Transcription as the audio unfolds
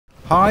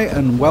Hi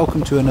and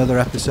welcome to another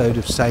episode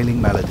of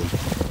Sailing Melody.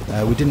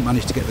 We didn't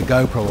manage to get the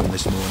GoPro on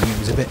this morning. It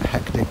was a bit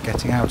hectic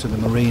getting out of the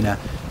marina,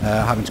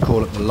 having to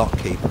call up the lock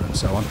keeper and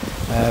so on.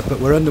 But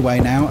we're underway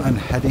now and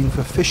heading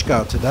for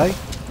Fishguard today.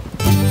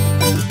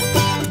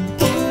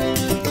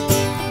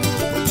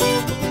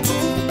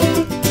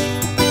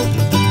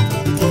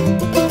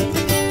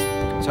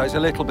 So it's a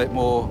little bit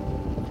more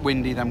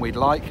windy than we'd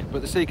like,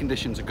 but the sea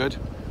conditions are good.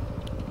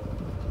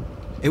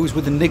 It was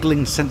with a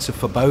niggling sense of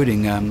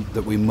foreboding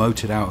that we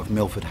motored out of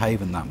Milford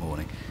Haven that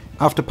morning.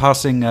 After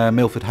passing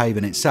Milford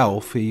Haven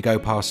itself, you go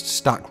past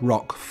Stack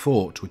Rock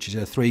Fort, which is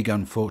a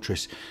 3-gun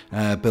fortress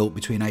built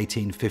between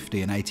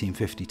 1850 and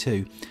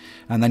 1852.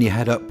 And then you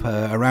head up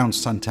around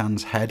St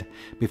Anne's Head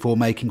before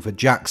making for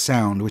Jack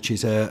Sound, which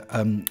is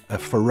a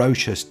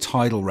ferocious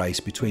tidal race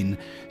between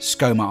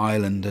Skomer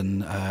Island and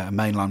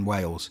mainland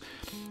Wales.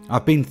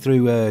 I've been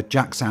through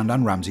Jack Sound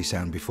and Ramsey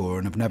Sound before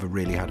and have never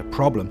really had a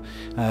problem,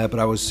 but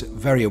I was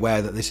very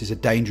aware that this is a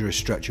dangerous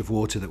stretch of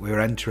water that we were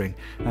entering,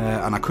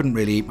 and I couldn't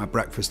really eat my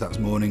breakfast that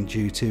morning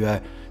due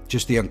to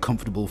just the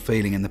uncomfortable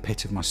feeling in the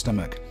pit of my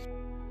stomach.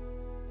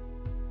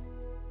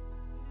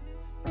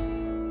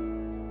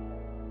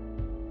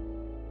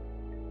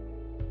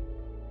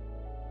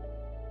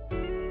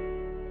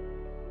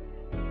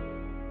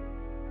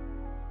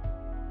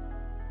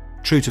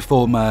 True to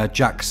form,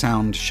 Jack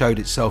Sound showed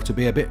itself to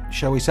be a bit,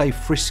 shall we say,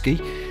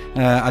 frisky.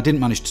 I didn't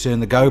manage to turn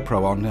the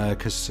GoPro on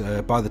because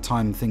by the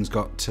time things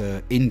got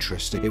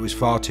interesting, it was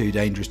far too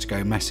dangerous to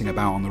go messing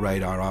about on the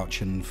radar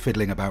arch and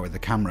fiddling about with the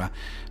camera.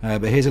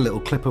 But here's a little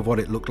clip of what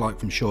it looked like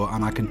from shore,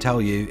 and I can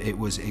tell you it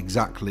was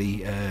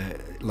exactly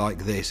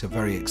like this, a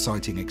very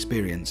exciting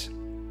experience.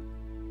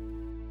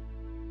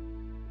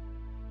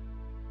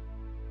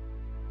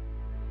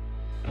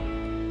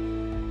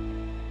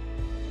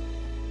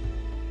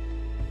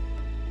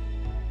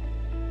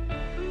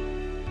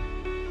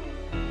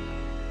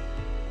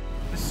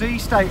 The sea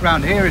state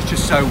round here is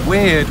just so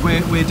weird.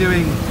 We're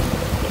doing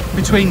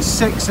between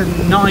 6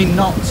 and 9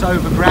 knots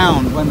over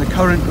ground when the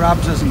current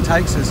grabs us and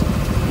takes us.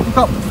 We've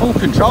got full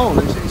control,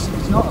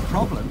 it's not a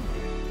problem.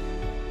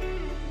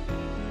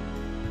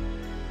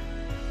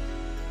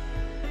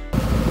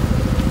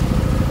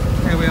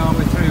 Here we are,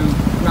 we're through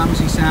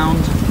Ramsey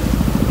Sound,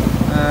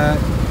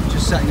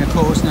 just setting a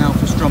course now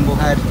for Strumble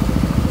Head.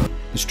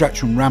 The stretch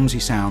from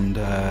Ramsey Sound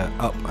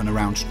up and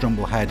around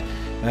Strumble Head,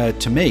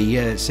 to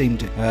me,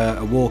 seemed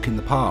a walk in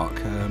the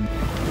park.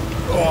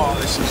 Oh,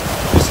 this is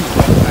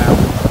wet now.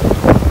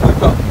 We've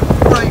got a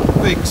great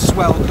big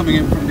swell coming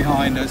in from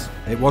behind us.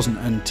 It wasn't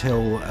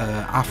until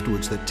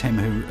afterwards that Tim,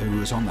 who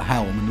was on the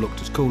helm and looked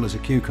as cool as a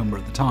cucumber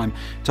at the time,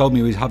 told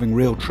me he was having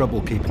real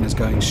trouble keeping us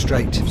going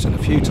straight, and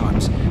a few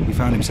times he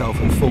found himself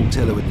in full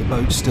tiller with the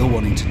boat still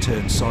wanting to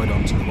turn side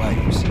onto the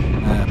waves.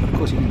 But of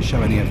course he didn't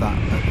show any of that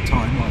at the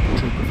time, like a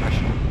true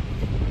professional.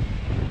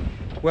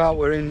 Well,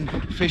 we're in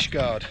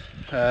Fishguard.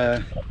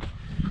 That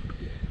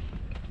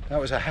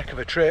was a heck of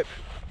a trip.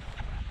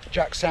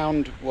 Jack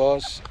Sound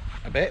was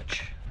a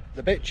bitch.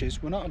 The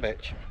bitches were not a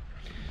bitch.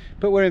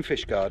 But we're in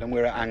Fishguard and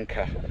we're at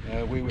anchor.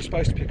 We were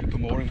supposed to pick up a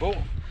mooring ball,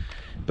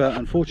 but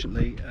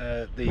unfortunately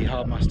the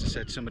harbour master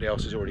said somebody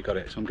else has already got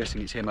it, so I'm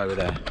guessing it's him over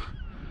there.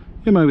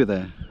 Him over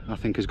there, I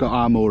think, has got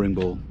our mooring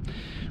ball,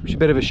 which is a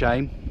bit of a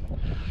shame.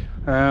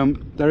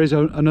 There is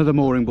another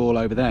mooring ball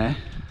over there,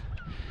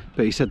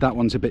 but he said that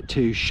one's a bit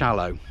too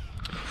shallow.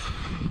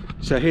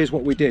 So here's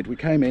what we did. We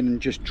came in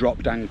and just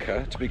dropped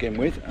anchor to begin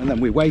with, and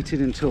then we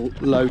waited until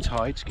low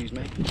tide,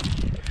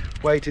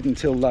 waited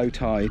until low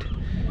tide,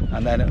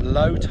 and then at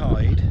low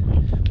tide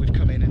we've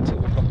come in until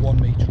we've got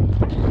 1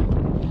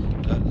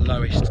 metre at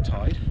lowest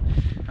tide,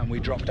 and we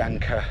dropped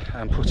anchor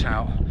and put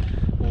out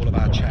all of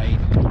our chain,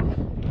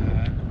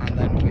 and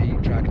then we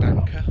dragged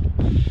anchor.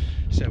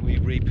 So we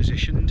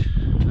repositioned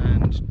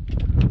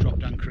and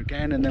dropped anchor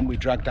again, and then we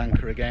dragged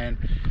anchor again,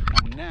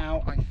 and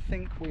now I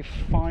think we've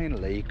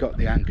finally got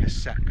the anchor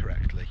set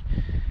correctly.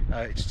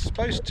 It's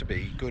supposed to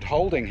be good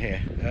holding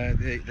here.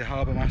 The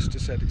harbour master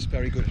said it's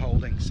very good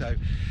holding, so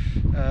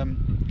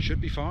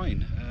should be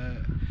fine.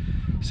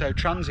 So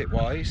transit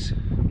wise,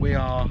 we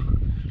are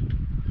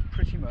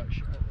pretty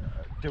much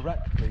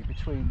directly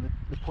between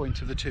the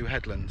point of the two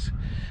headlands,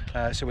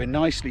 so we're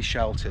nicely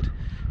sheltered.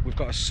 We've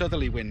got a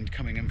southerly wind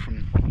coming in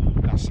from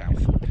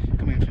south,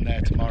 coming in from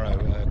there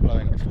tomorrow,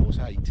 blowing at force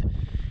 8.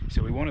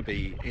 So we want to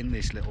be in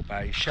this little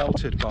bay,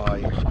 sheltered by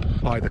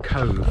the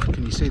cove.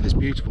 Can you see this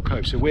beautiful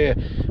cove? So we're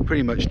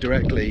pretty much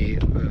directly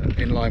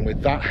in line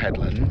with that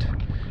headland.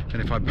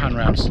 And if I pan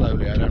around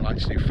slowly, I don't like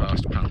to do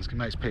fast pans, it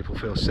makes people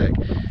feel sick.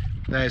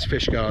 There's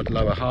Fishguard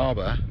Lower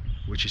Harbour,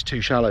 which is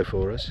too shallow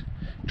for us,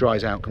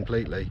 dries out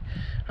completely.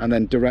 And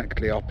then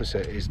directly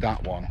opposite is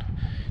that one.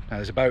 Now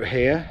there's a boat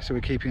here, so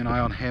we're keeping an eye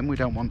on him. We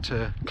don't want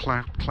to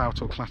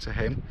clout or clatter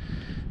him.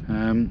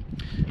 And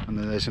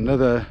then there's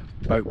another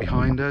boat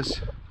behind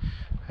us.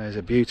 There's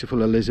a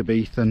beautiful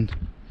Elizabethan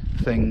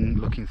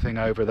looking thing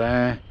over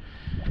there.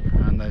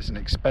 And there's an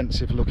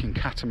expensive looking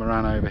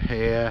catamaran over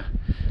here.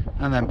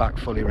 And then back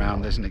fully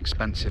round there's an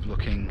expensive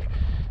looking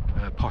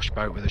posh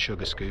boat with a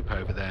sugar scoop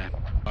over there.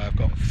 I've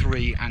got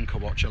 3 anchor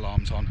watch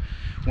alarms on,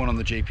 one on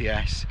the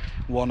GPS,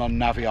 one on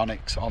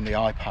Navionics on the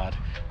iPad,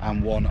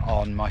 and one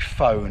on my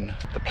phone.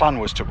 The plan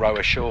was to row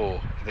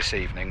ashore this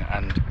evening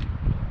and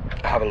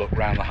have a look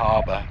around the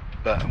harbour,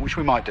 which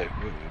we might do,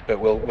 but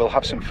we'll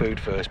have some food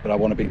first. But I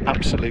want to be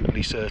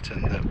absolutely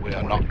certain that we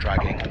are not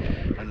dragging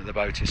and that the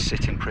boat is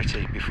sitting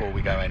pretty before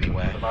we go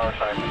anywhere.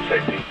 Maritime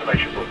Safety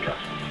Information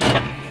Broadcast.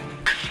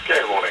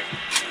 Gale warning.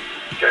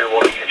 Gale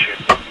warning issued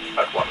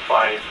at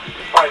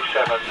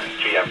 1557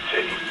 GMT.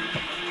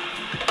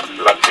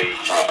 Lundy,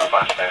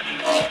 fastnet.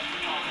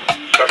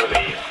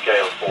 Southerly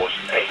gale force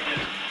 8,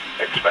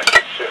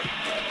 expected soon.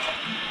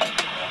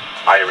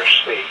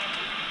 Irish Sea.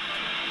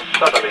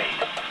 Southerly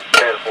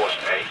gale force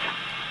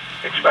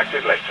 8,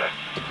 expected later.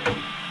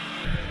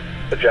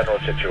 The general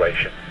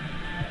situation.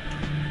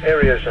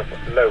 Areas of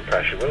low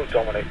pressure will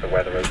dominate the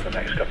weather over the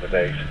next couple of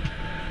days,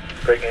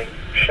 bringing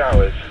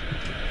showers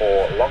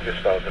or longer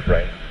spells of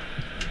rain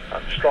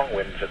and strong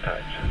winds at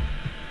times.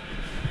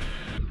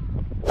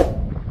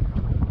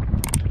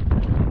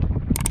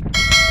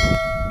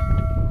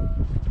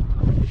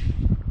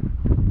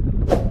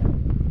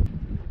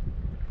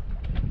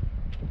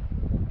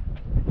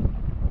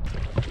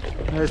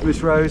 There's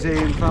Miss Rosie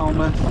in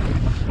Falmouth.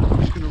 I'm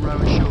just going to row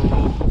ashore.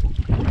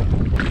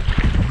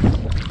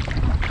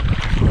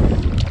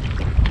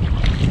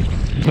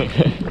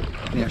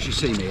 Can you actually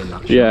see me in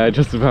that shot? Yeah,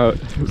 just about.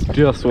 It's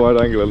just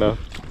wide angle enough.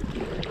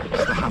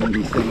 That's the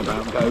handy thing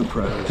about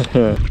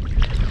GoPros.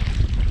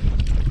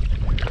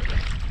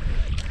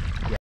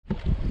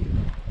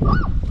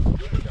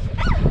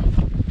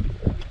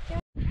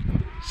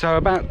 So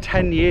about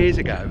 10 years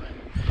ago,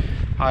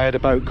 I had a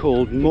boat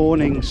called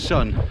Morning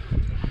Sun,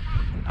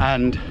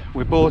 and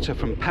we bought her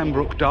from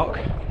Pembroke Dock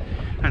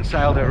and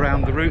sailed her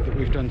around the route that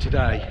we've done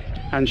today.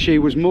 And she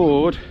was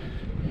moored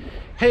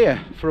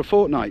here for a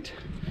fortnight.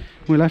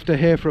 We left her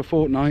here for a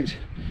fortnight,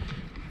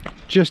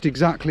 just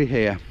exactly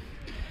here,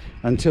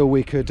 until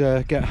we could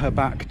get her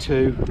back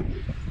to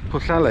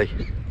Pwllheli.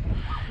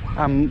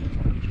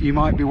 You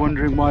might be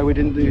wondering why we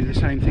didn't do the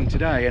same thing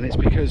today, and it's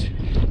because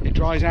it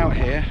dries out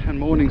here, and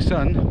Morning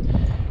Sun,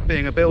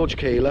 being a bilge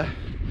keeler,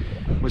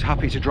 was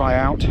happy to dry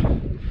out,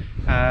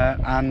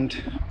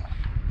 and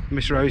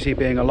Miss Rosie,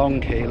 being a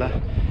long keeler,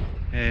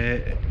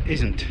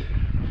 isn't.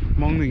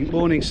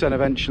 Morning Sun,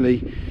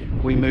 eventually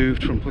we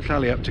moved from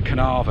Pwllheli up to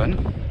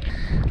Carnarvon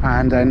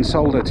and then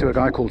sold her to a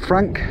guy called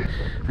Frank,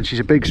 and she's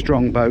a big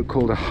strong boat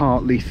called a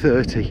Hartley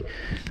 30,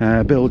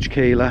 bilge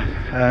keeler,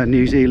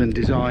 New Zealand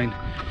design.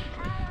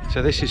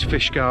 So this is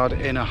Fishguard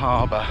Inner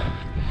Harbour,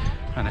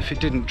 and if it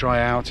didn't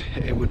dry out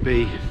it would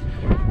be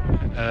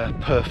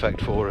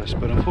perfect for us,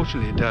 but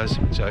unfortunately it does,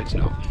 so it's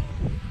not.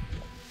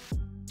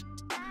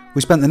 We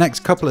spent the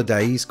next couple of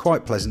days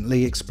quite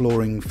pleasantly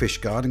exploring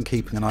Fishguard and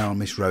keeping an eye on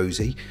Miss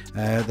Rosie.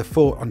 The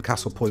fort on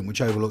Castle Point, which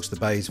overlooks the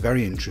bay, is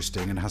very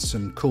interesting and has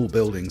some cool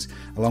buildings,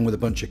 along with a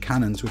bunch of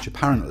cannons, which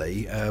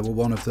apparently were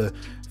one of the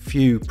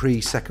few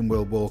pre-Second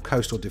World War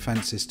coastal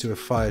defences to have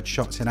fired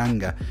shots in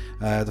anger.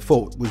 The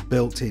fort was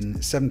built in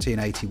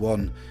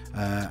 1781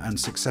 and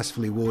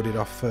successfully warded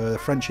off the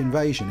French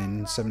invasion in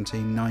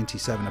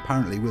 1797,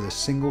 apparently with a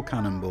single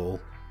cannonball.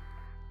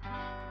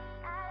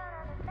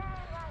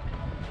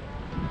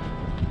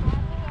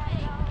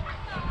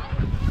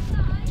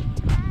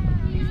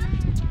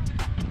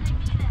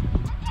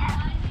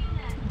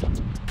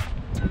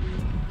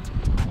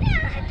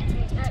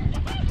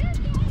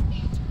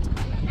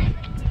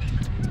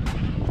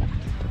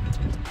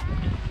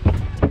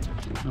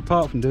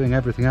 Apart from doing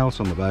everything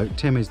else on the boat,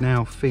 Tim is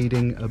now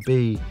feeding a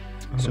bee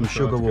some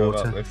sugar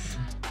water.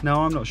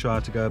 No, I'm not sure how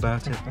to go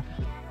about it.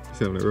 It's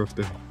having a rough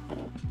day.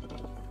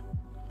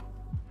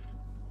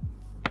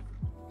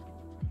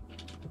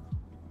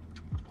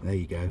 There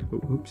you go.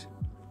 Oops.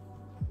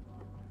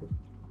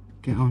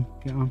 Get on,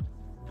 get on.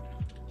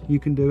 You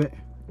can do it.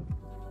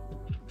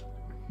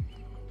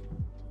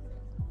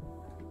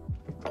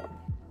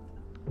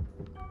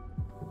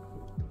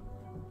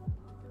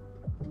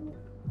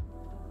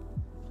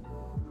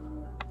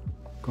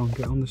 Go on,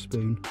 get on the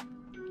spoon.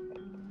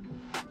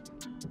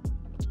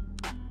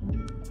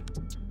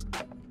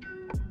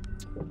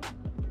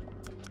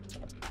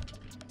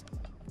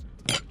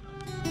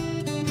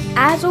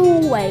 As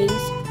always,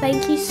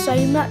 thank you so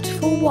much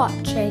for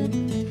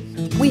watching.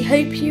 We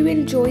hope you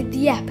enjoyed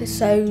the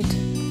episode.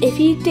 If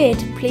you did,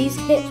 please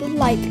hit the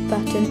like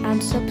button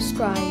and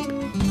subscribe.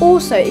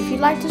 Also, if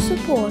you'd like to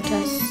support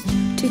us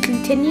to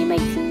continue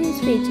making these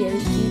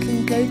videos, you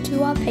can go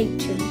to our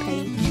Patreon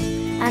page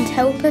and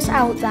help us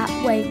out that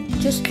way.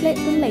 Just click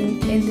the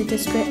link in the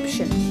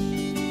description.